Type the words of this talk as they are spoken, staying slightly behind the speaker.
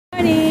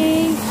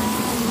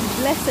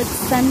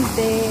Blessed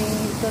Sunday.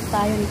 Ito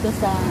tayo dito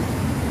sa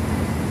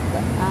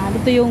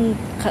dito yung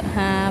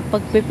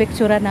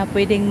pagpipicture na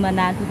pwedeng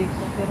manalo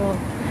dito. Pero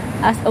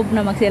as of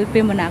na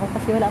mag-selfie muna ako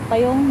kasi wala pa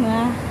yung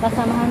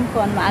kasamahan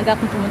ko. Maaga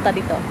akong pumunta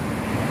dito.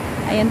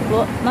 Ayan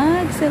po,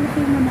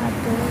 mag-selfie muna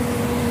ako.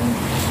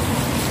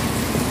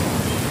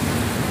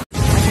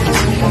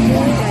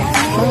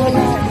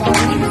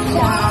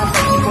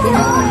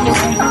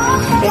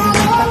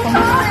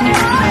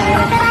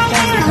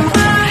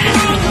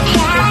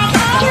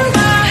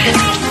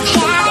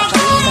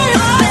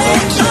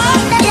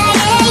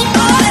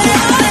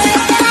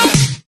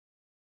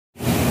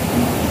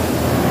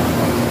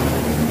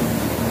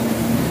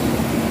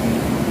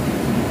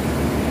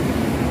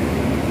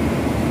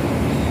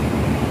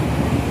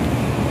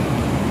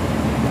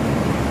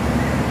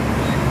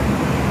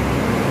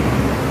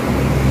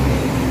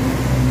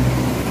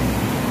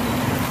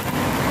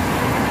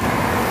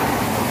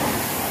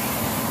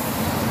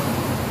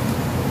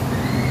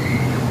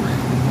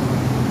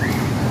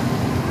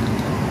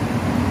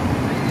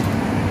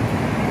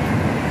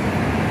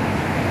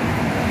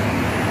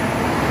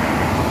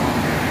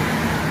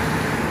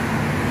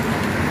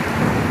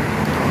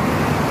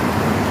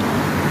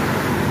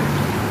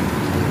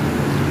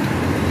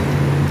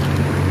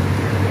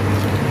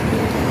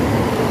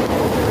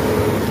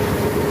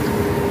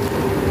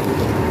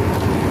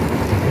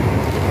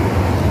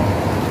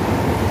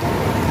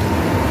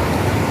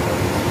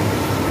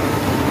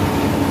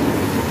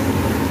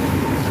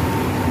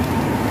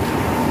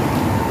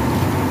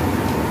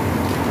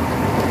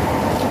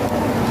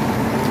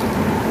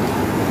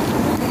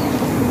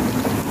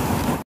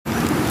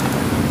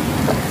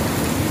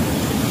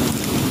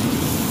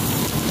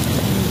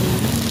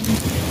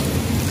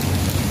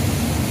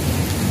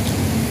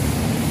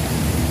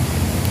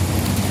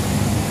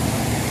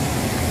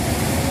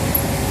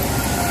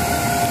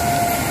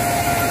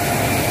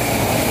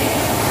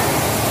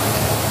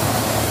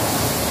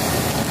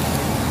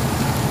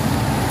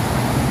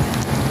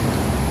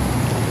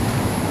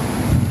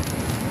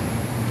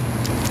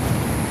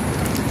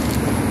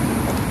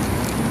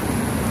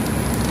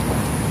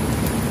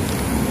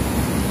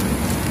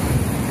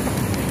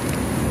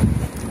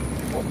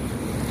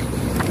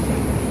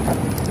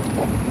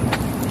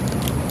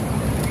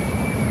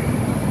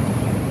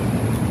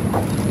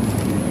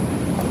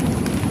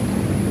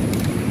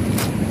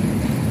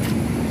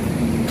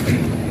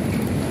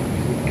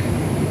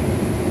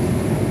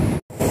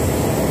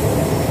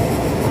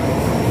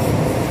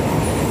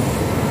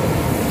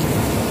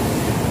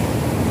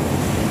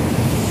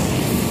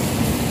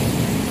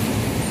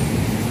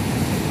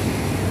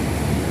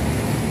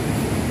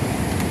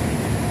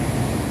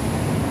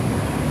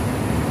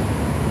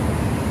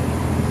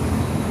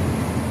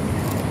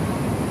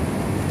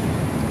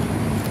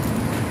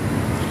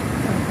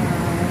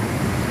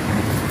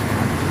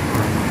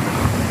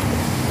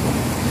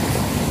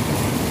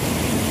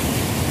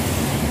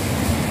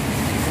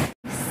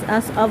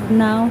 As of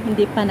now,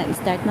 hindi pa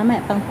nag-start. Mamaya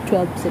pang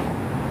 12 sila.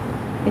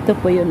 Ito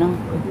po yun ang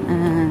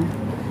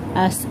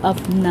as of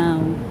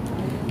now.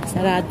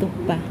 Sarado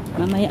pa.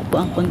 Mamaya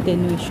po ang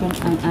continuation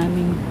ang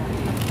aming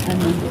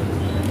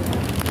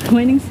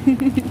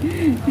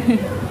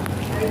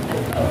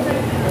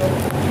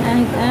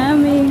ang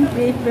aming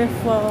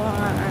pre-perform.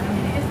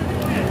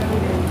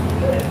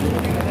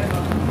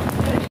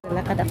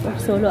 Lakad ako.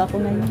 Solo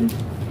ako ngayon.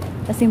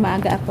 Kasi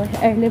maaga ako.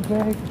 Early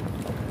bird.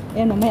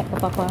 Ayan, mamaya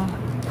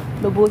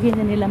lubuhin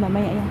na nila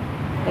mamaya. Ayan.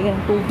 Lagyan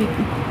ng tubig.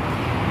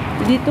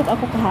 Dito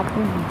ako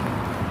kahapon.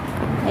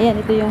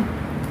 Ayan, ito yung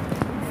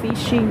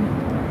fishing.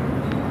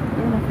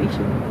 Ayan ang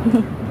fishing.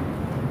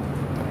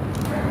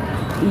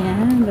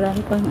 Ayan,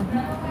 marami pang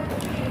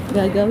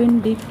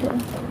gagawin dito.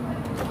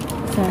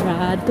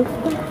 Sarado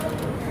pa.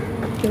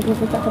 Pero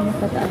pupunta ako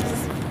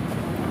matataas.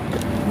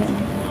 Ayan.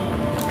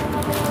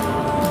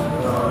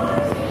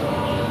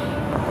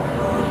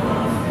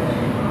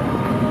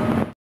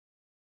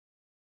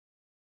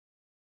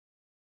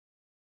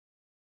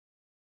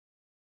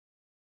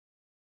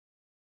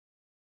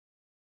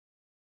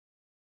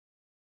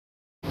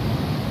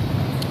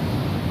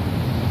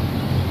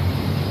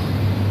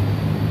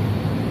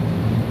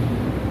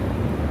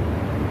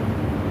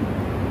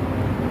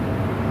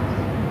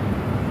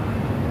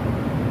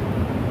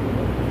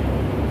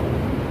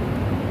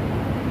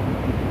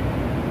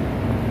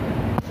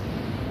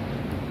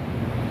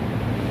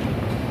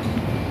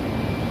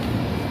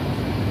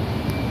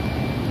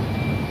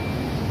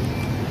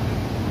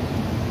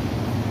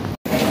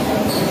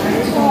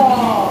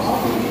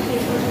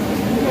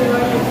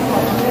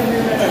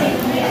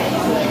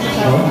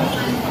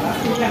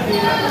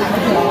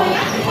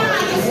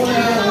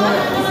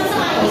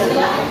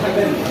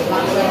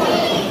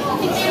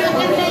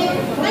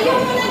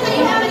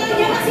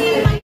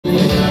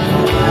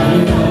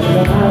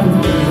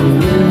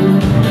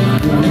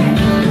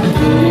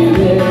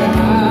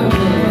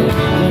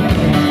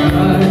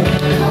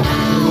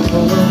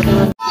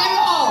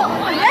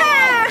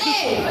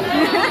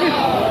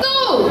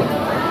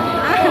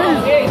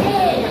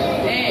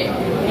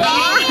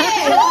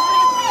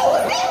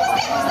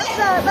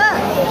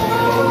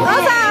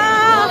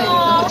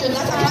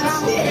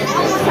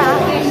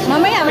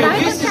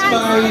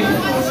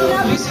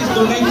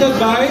 donated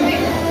by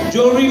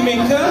jewelry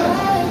maker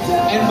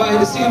and by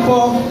the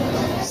Singapore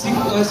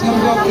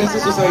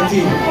Cancer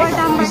Society.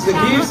 It's the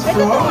gifts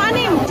from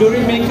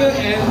jewelry maker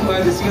and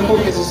by the Singapore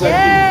Cancer Society.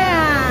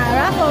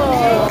 Yeah, raffle.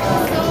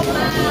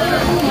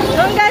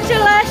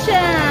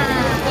 Congratulations.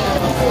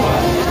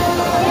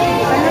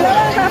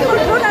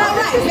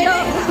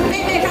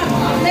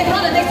 They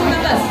call the next two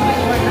numbers.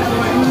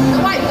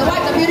 The white, the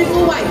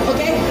beautiful white,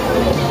 okay?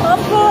 Oh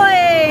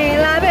boy,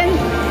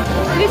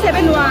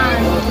 371.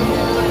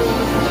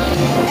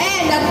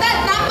 And the third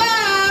number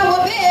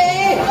will be.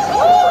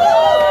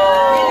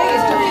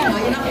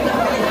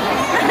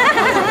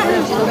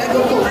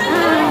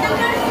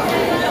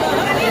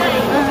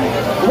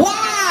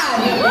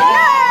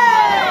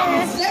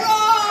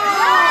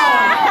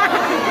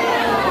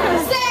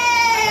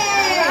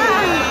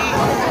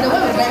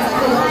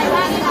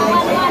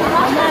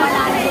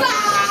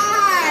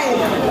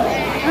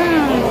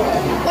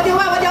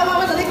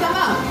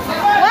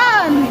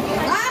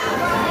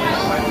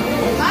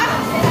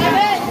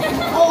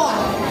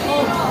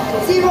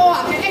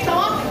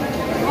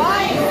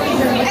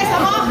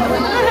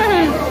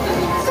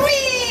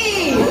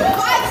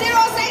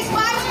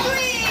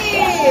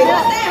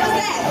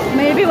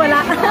 Maybe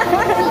wala.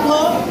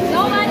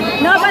 No money.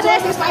 No, but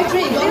there's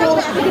 653. Go go.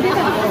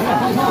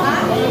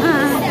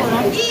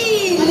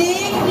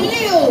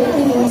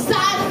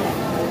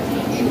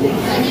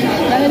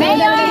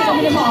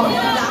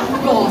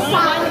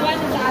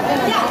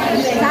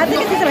 Dati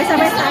kasi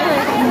sabay-sabay tayo.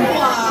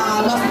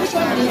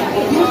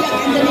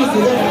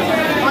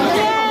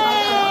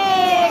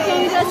 Yay!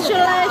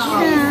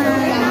 Congratulations!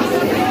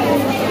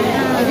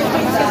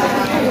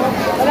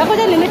 Wala ko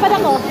dyan, lilipad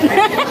ako.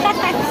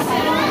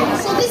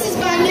 So this is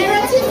by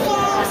Narrative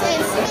Forms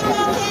and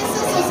Singapore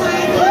Cancer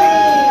Society.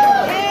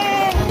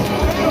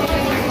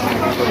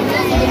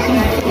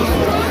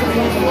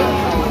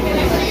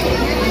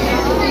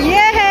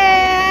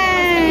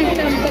 Yay!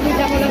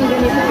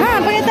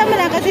 Pakita mo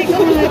lang kasi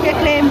kung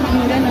nag-claim.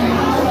 Ganun.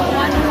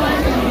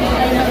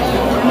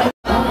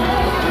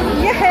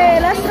 Yay!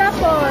 Last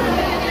raffle.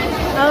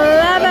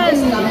 11.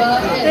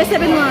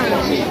 371.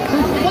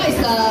 What is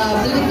the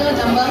little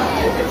number?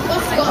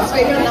 What's God's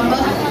favorite number?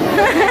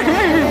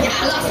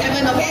 Yeah, last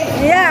 7, okay?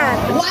 Yeah.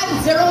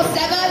 10717.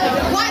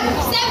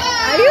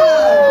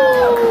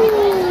 Ayun!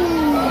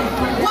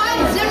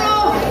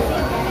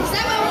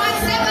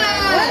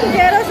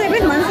 10717.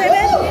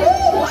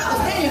 10717. Wow,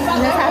 stand in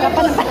front. Nasa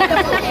harapan na pala.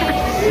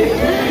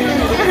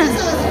 This is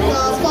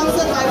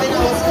sponsored by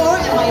Methodist Score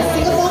and by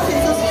Singapore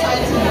Cancer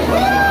Society.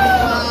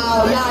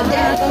 Wow, yeah,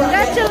 that's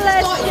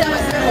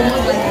Congratulations.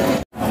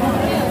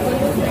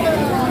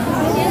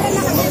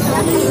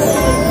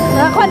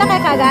 Nakakuha na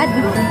kayo kagad?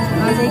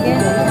 Sige.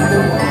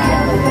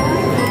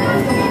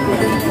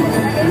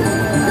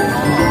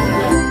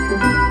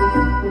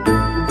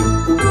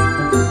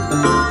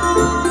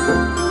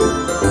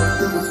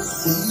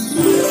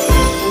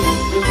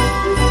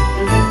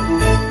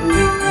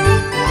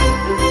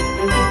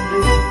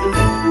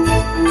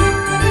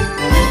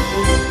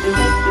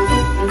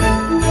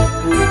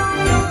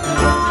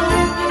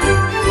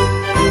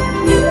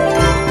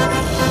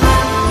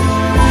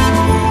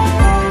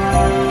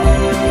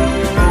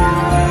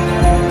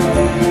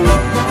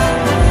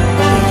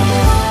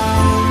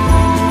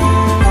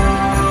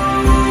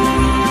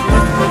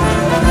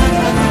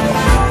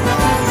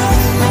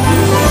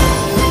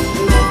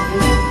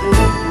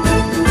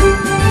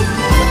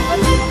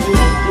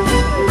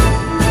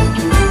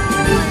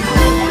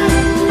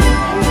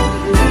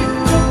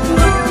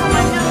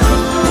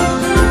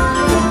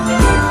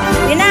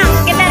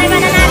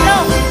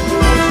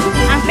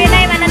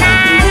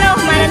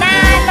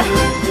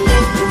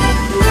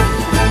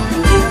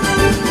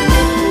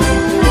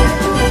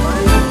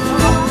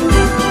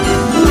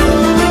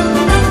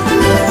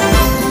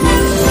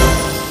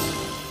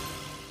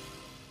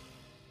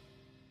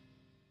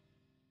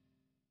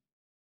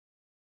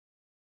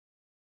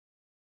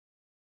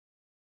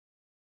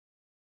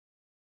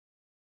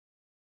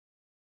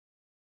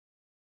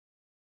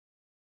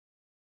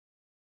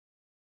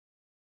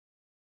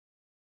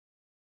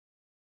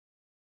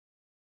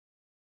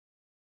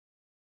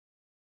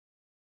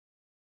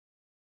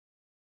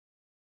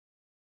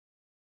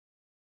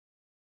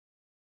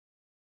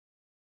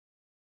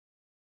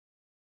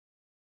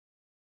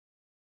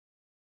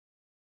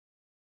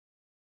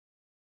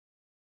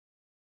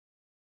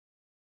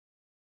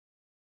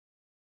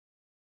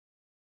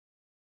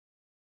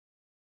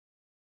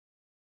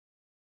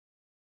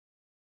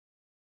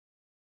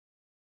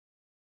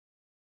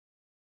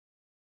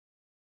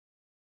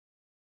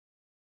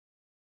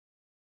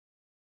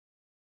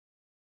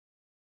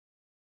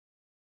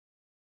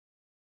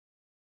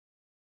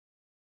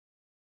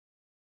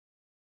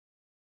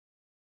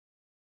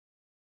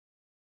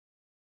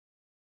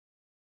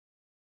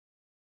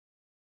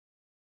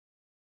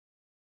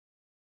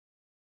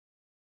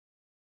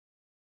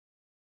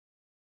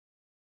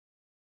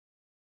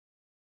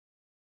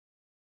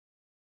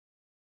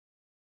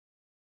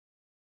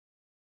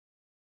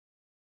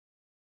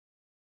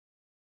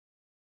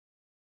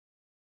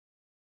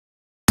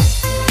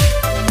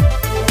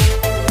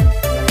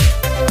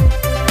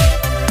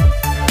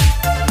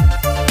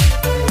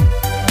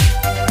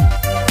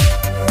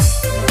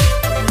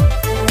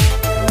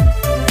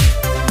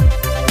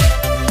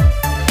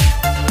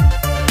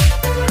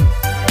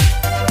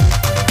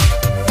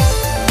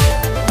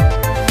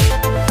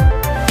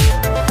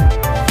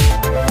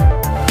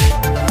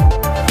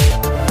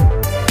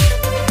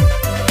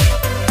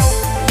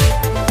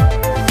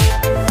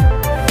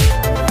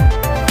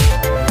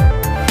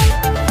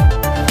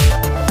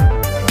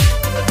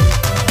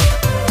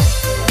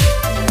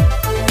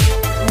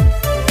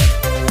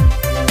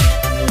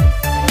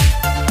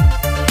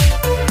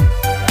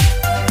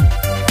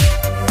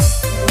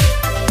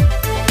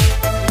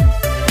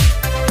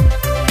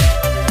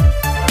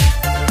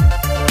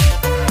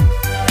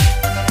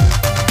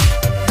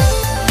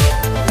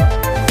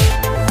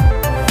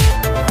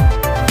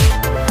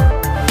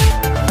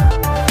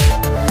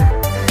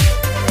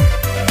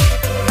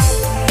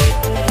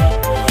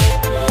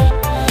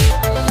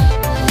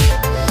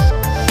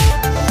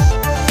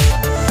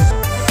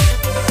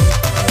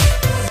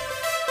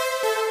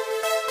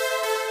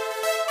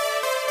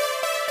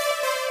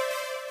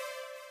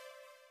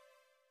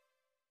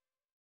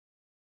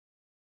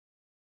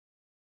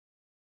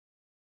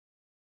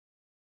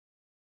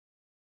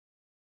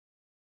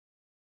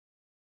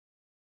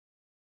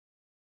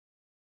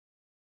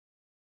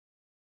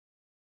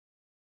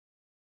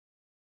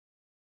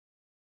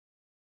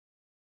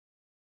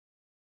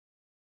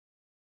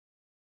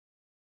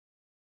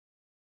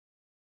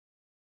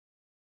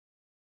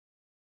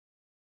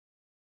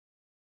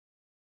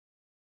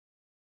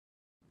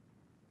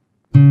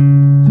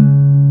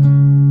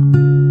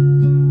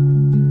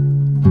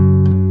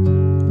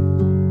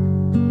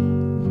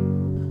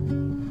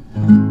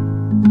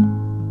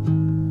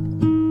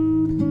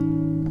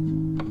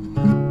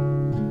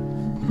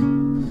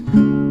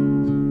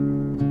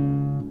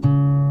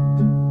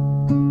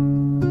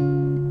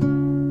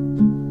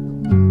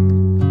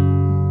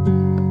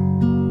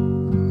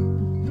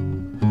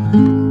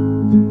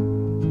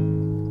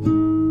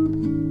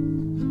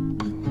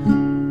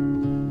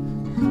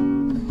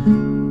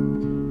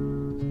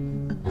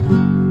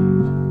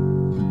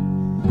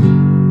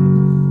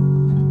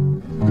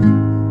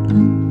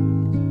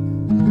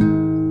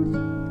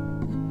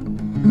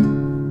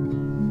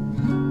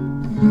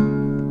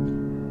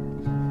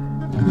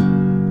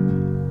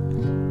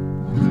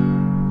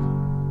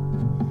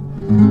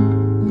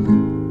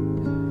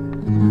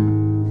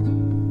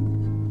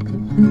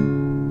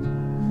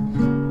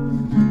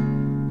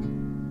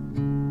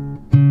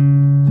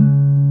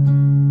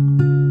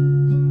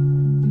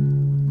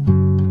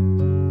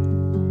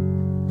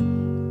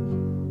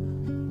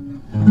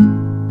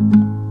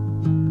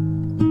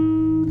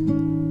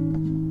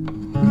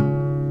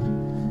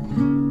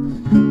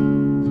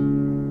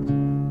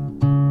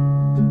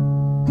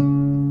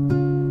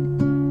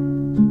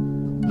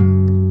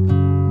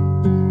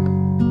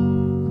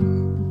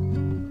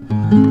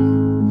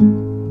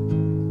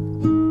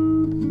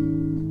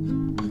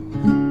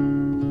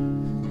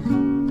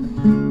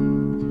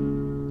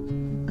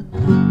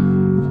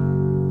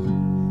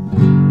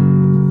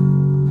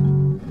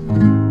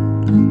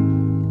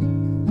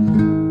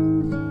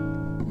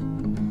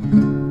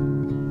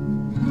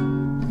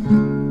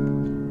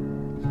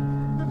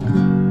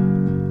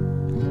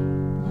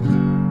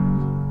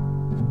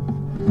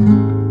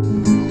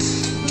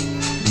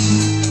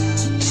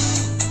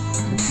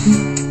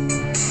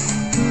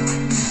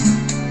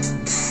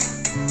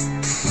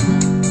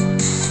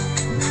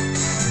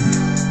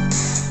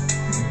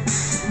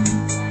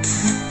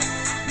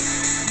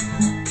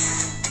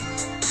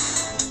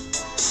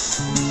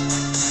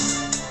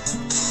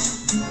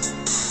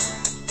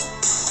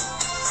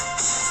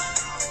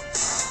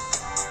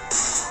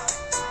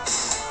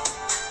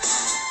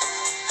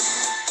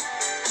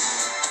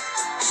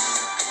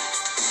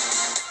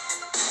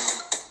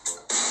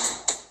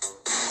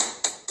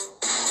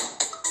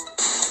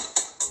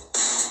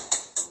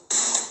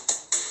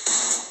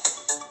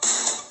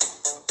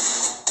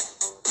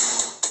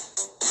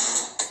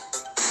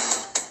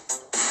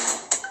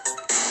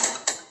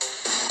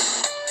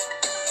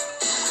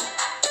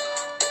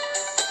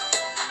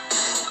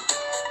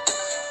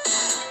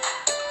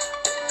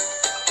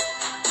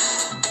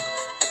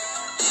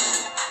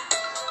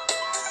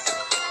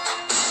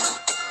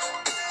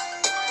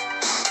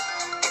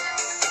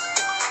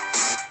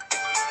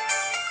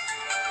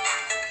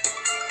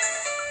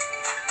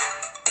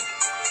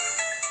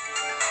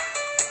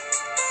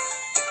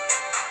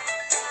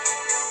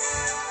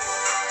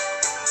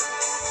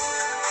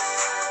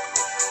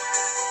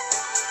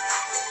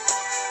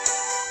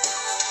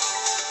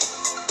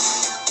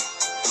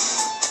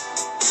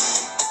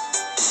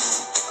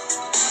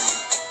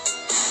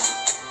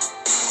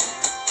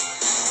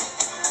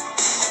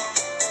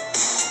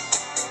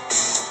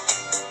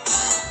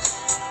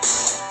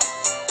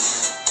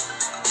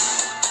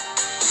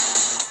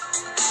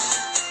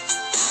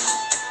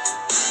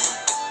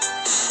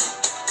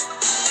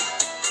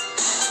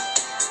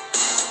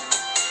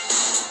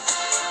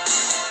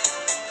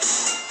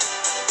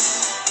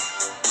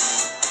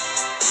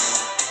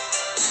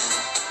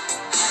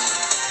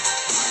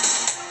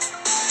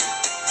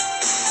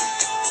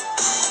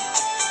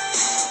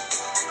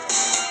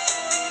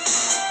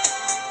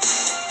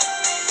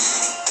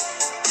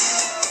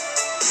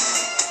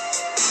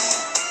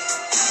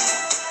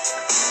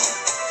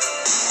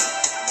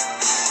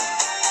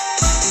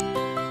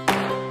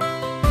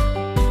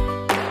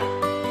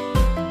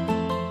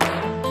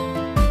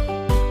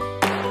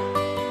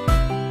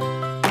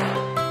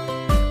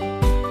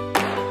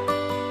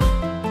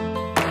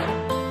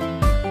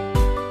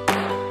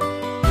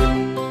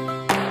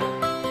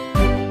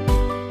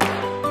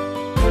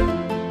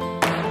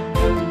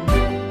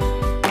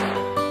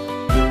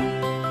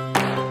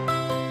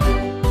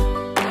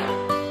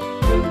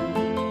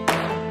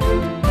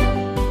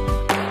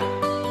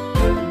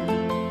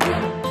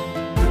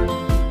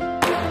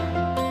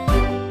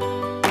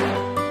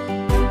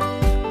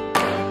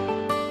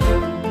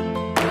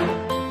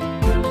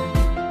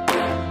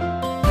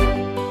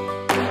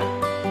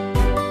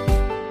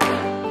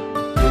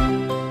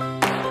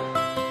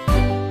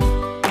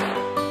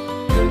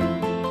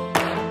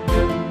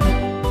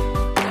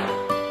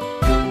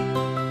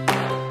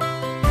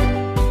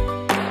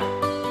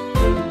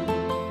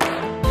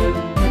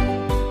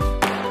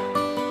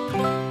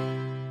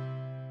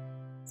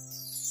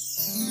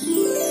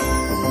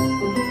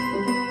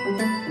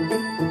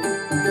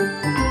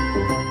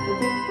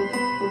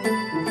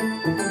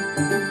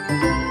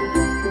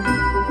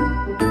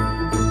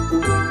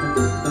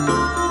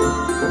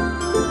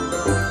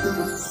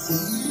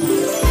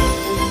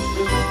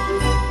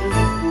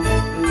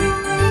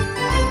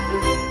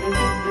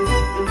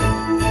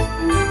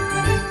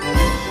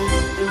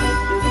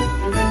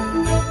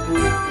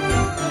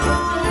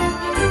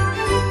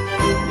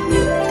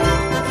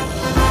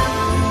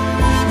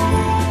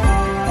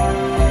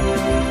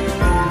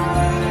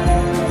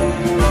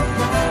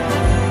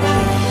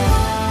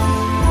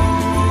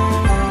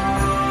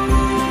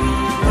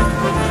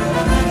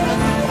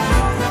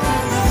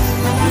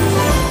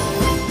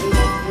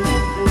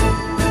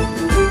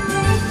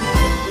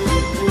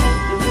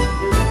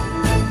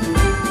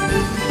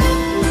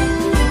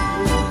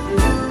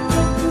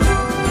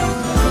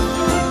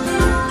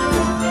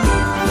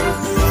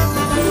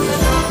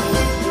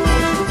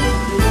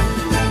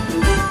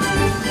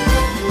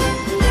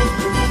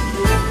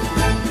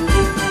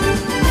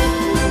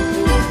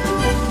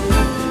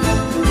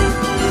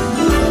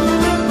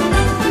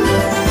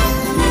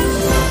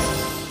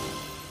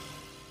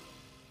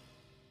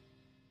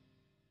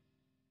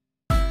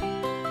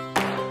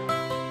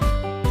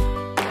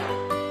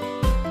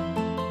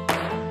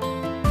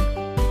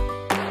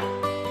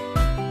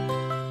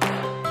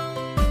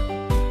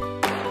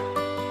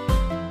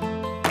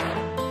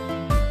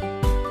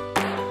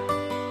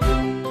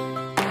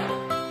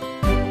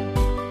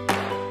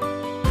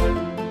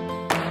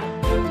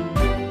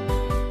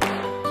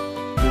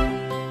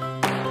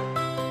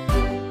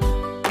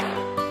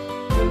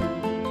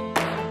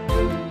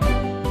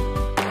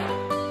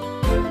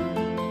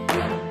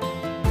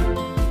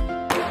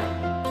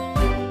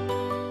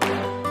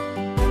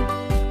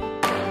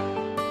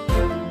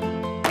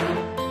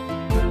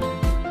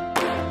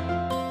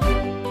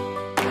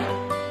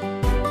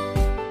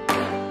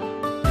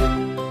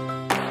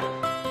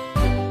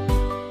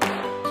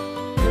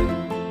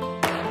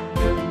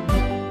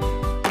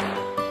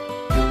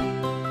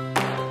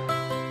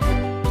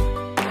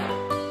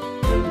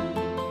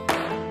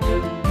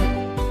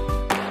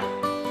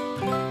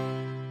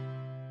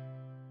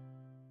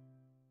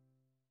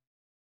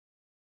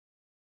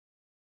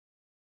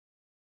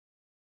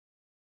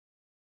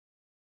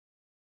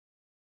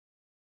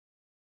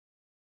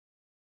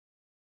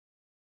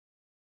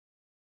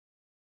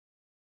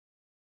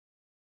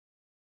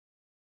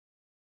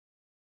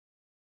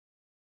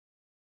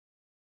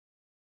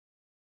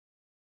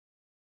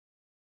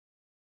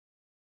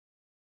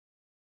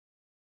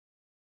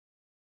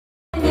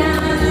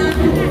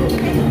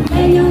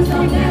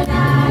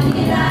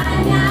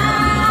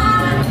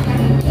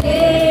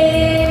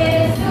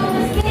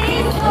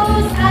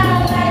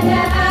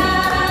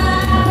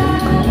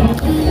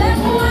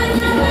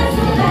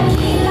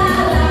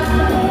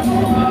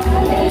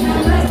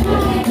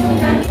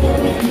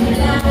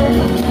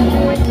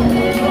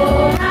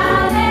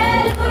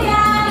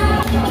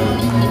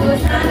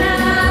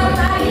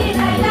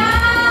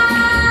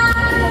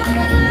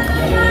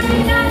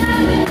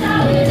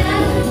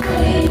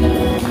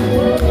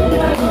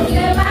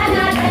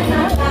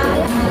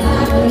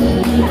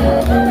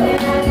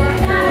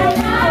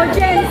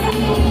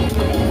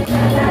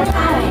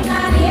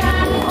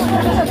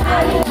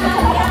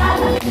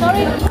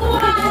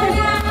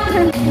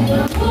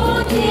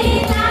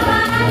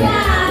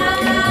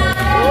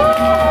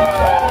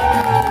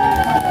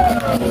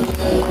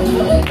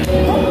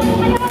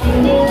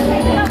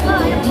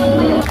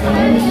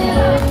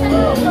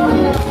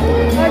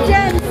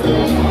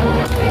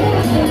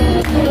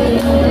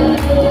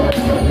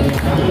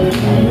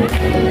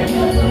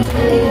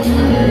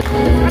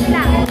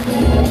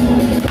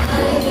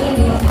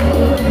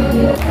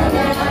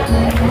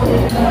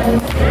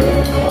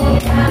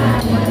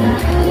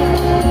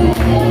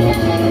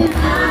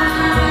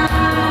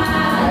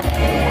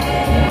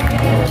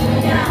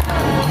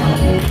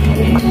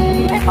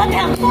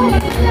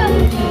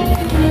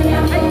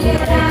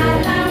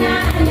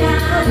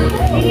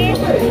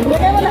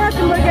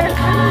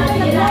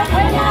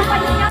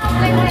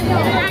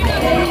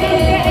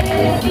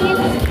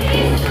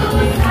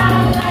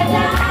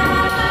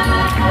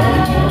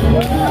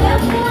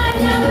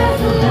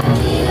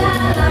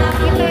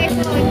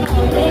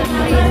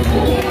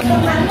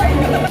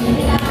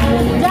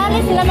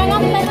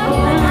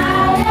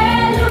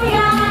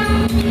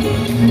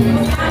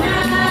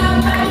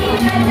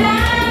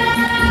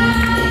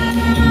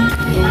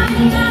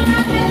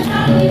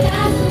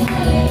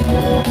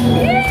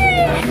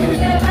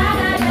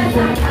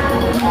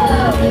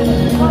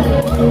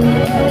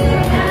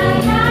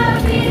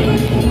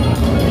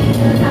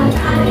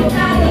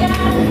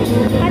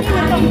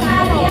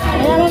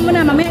 Ayaw mo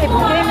na, mamaya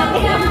ipakirin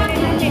natin.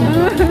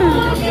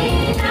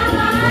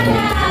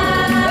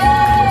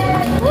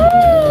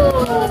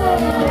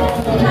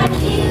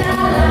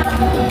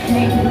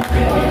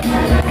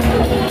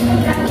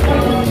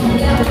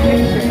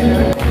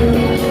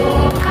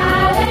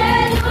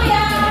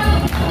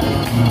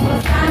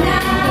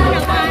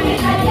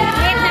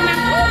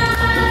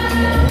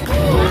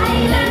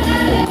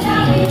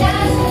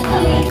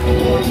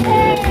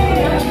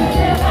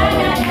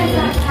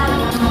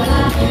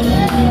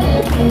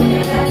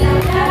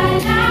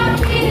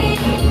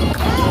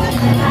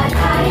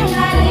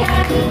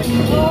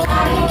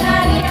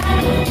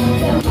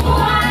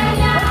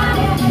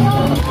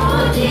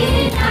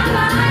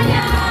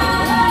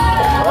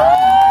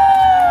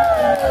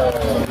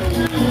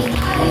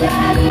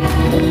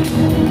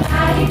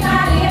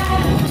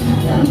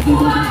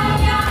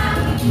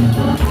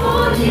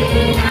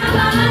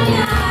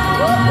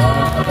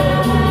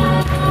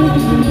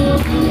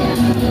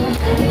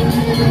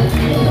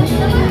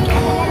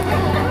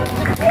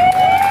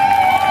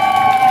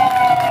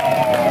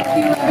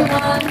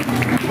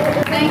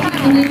 Thank you,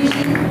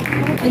 Filipino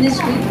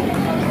Ministry.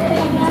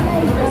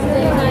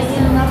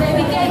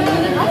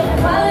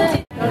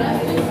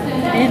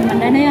 Ayan,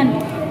 manda na yan.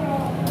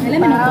 Alam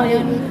mo na po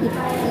yun.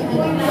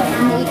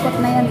 Iniikot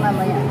na yan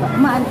mamaya.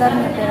 Maandar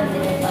na pero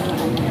hindi pa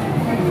maandar.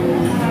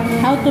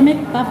 How to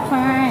make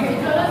popcorn.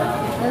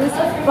 This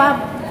is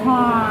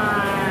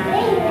popcorn.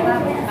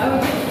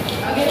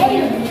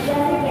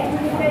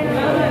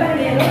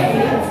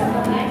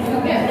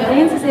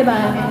 Ayan sa siba.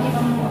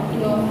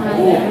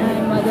 Ayan,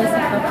 maga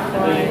sa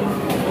popcorn.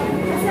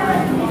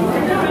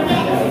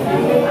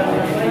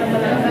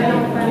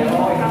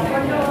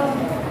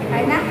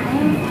 Kaya na?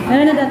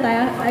 Meron na daw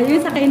tayo. Ayun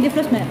sa candy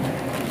floss na.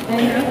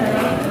 Ayun na.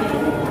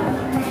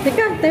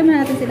 Teka, tayo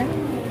muna natin sila.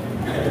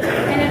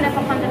 Ano na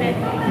papangalit?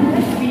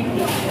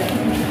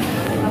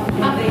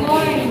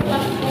 Popcorn.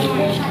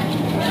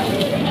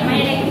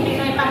 May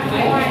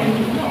popcorn.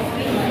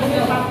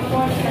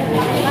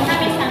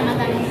 Matamis na,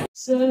 matamis.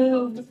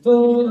 So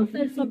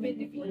beautiful,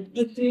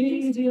 the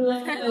days you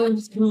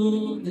lost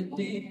gone, the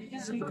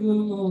days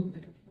ago.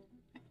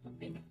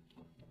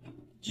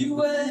 You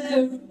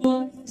were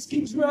once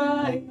can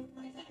dry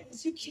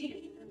as you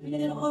keep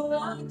it all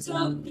locked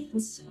up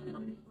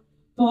inside.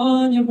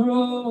 On your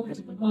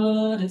broken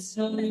heart and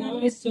sell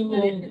your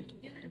soul.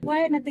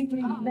 Why natin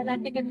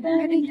lalaki ka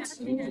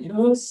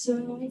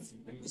Yourself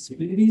is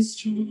pretty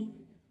strong.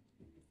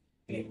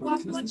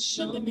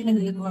 Show me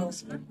the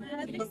close.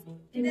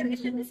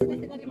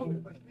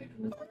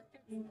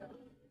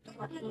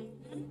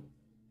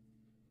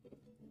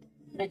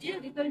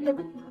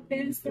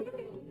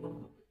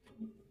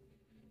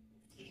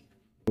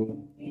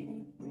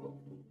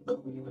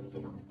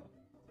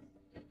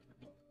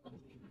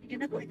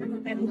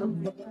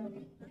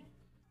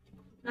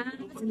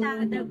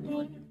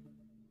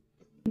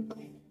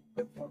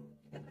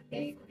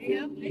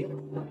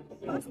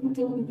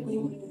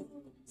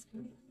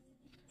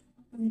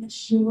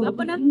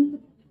 Apa na?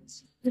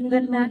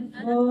 Ganda.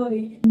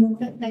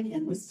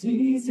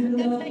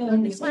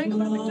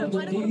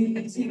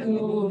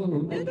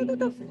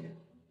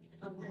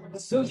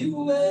 So you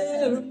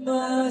wear a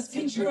mask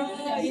and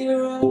try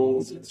your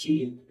eyes to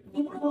keep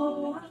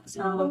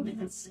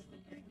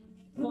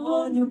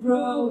on your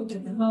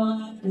broken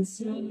heart and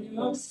sell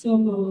your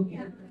soul.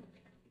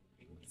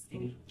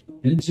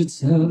 And you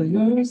tell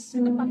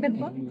yourself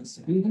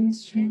must be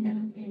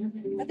strong.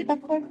 Ate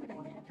popcorn.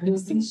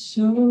 As the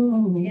show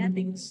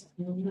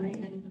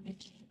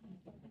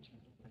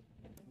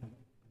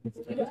The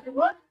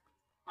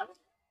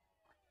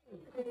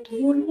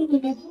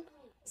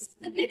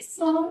next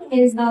song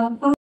is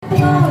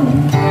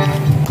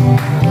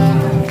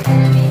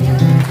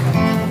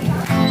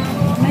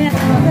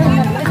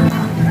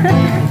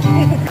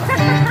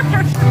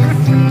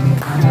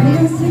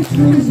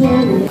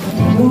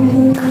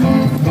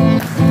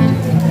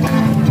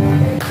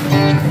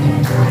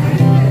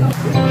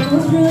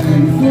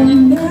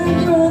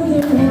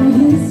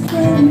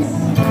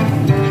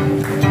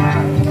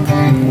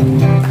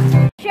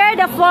Share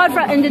the food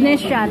from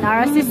Indonesian.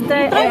 Our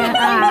sister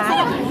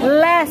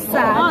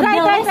Lesa. Try.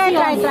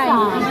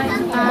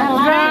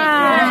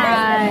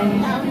 Try.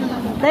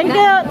 Thank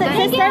you,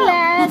 Sister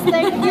Les.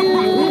 Thank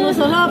you.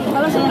 So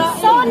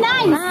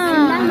nice.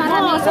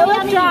 So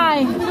we'll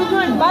try.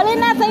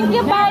 Balina, thank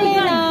you,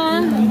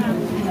 Balina.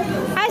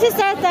 Hi,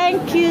 sister.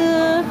 Thank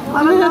you.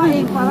 Parang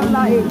laing.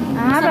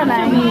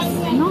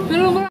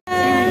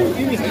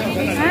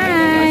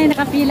 Hi,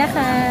 nakapila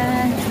ka.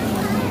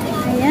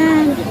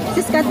 Ayan.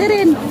 Sis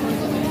Catherine.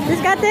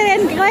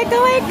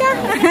 Kaway ka.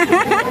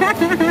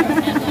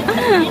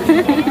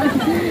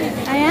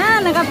 Ayan,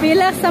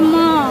 nakapila sa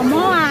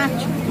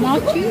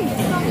mochi.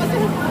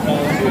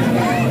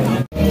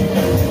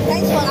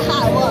 Thanks for the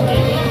hard work.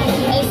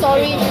 And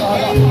sorry for all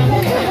of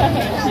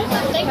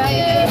Thank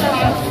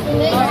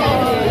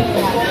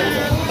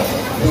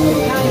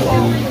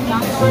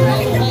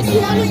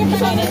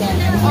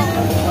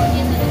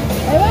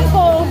Ewan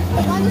ko.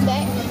 What is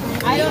that?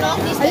 I don't know.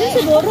 Ayun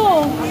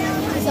siguro.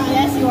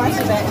 Yes, you want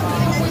to bet.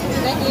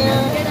 Thank you.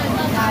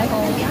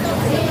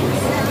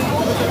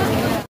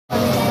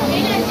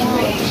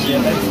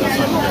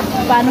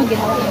 Paano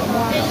ginawa?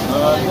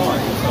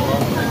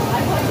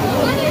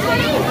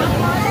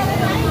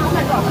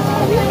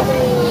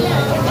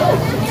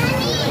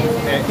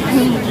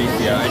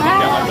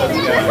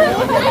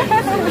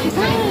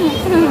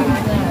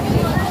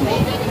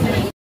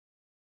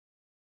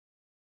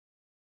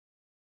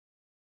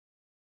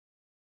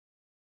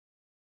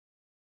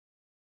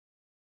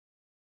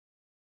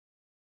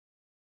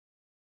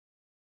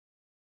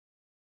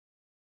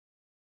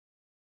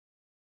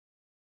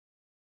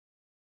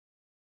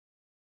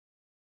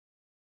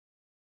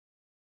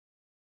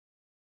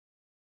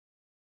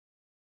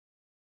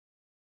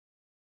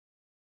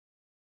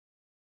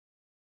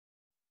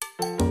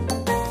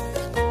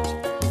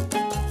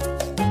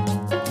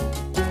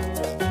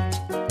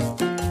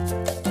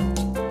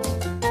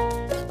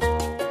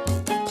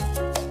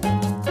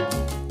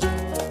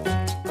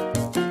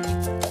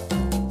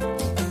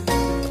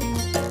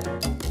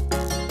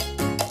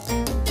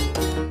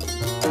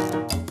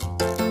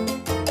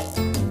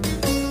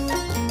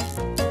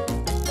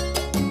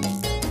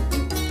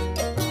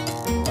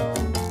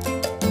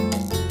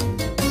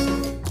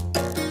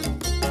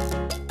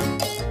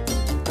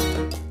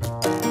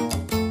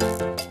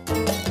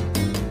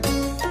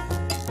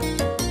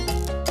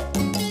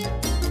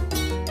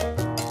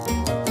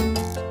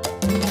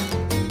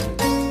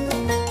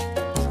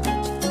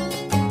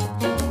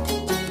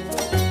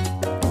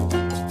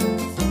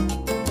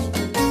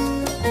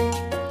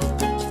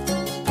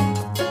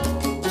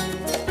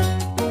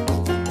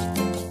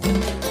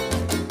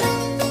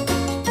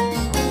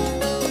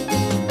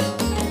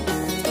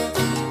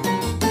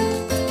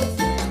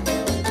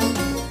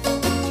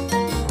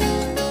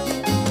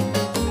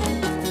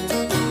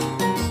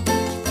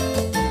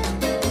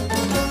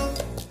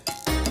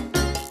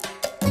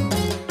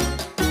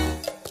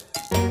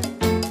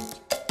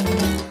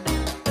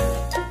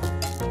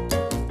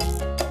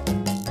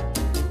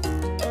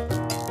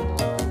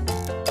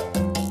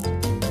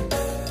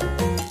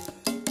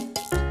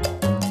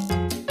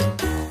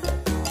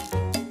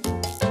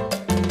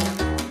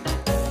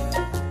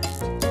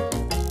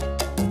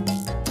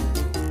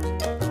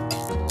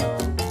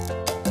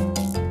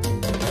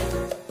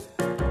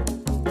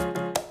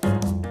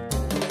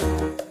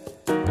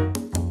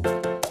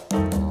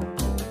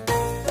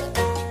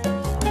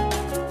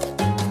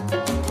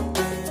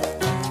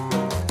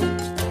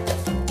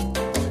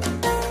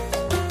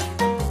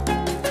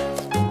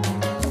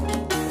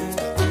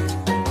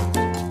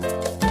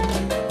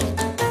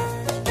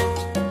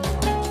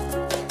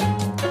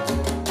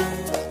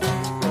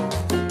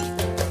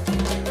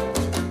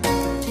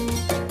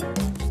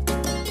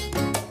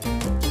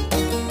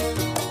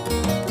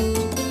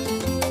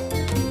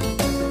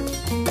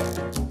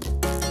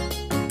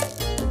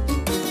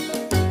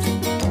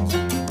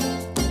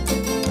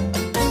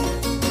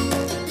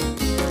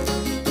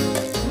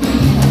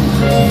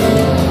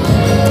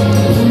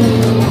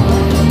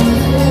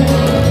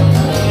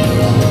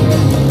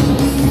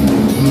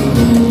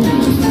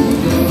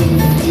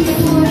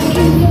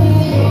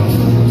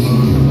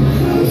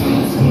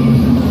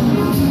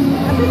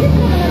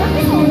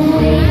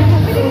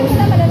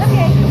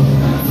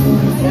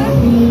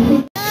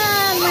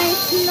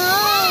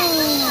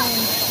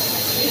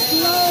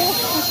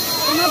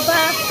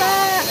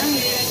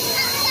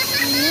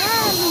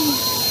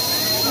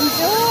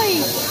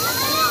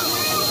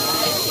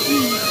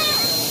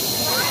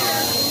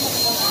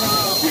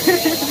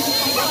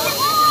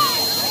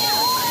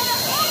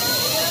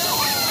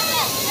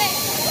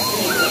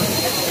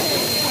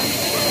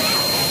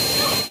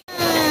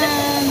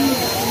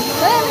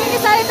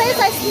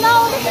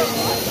 snow.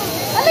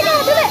 Dali ka,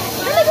 dali.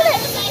 Dali, dali.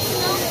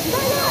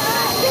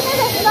 Dali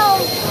na snow.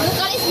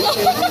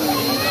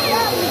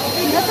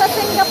 Nasa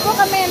Singapore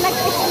kami,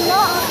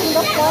 nag-snow ang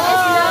Singapore.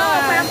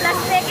 Parang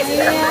plastic.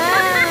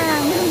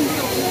 Ayan.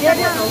 Yan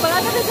na.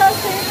 Para na sa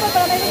Singapore,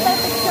 para na yung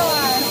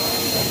picture.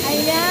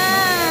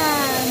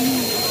 Ayan.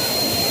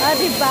 Ah,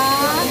 diba?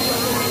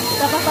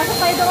 Papasok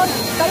tayo doon.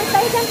 Tayo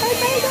dyan, tayo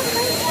dyan.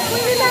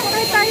 Pwede lang,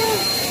 tayo.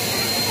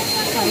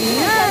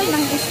 Ayan,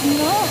 ang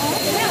snow.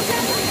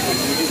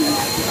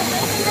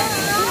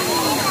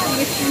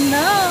 Ang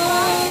snow.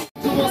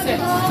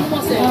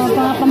 Oh,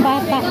 mga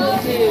pambata.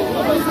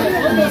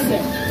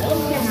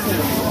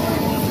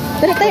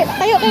 Dali, tayo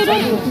kayo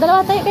doon.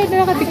 Dalawa tayo kayo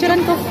doon. Kapicturan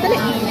ko. Dali.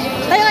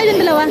 Tayo kayo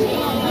doon dalawa.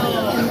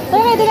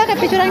 Tayo kayo doon.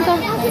 Kapicturan ko.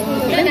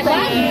 Dali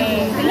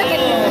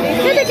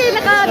kayo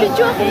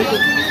naka-video.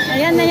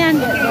 Ayan na yan.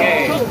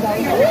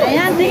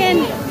 Ayan,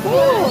 tingin.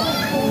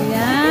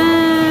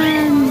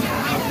 Ayan.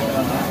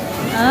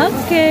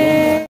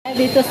 Okay.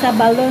 Dito sa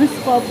balloon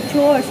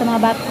sculpture sa mga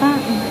bata.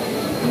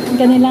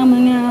 Kanilang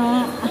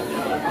mga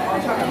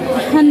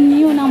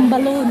hanyo ng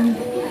balloon.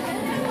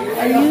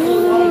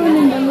 Ayun,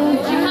 yung balloon.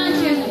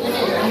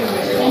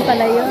 Ayun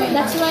pala yun.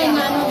 That's why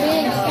nano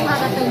big.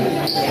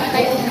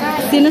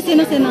 Sino?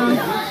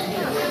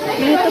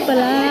 Ito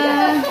pala.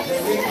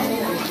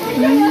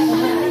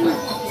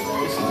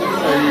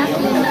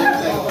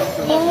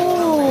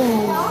 Oh.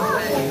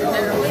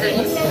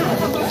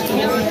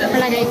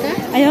 Palagay ka?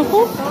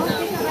 Ayoko.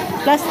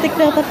 Plastic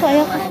daw ito.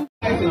 Ayoko.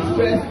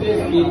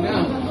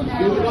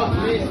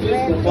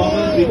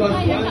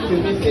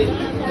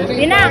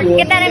 Dina,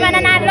 kita na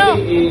mananalo.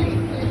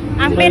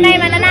 Ang Pinay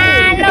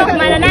mananalo.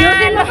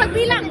 Mananalo.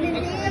 Pagbilang.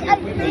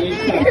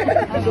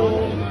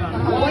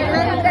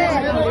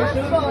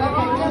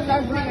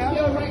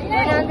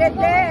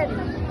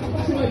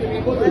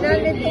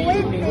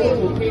 140.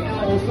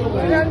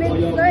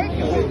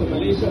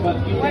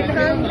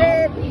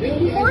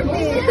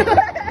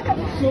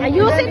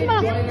 Ayusin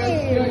mo.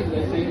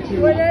 160.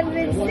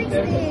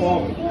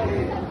 170.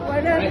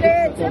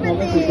 180.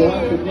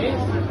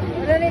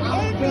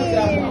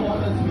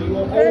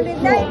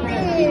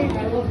 190.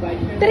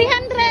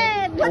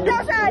 300.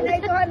 1,000. Ay,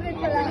 200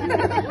 pala.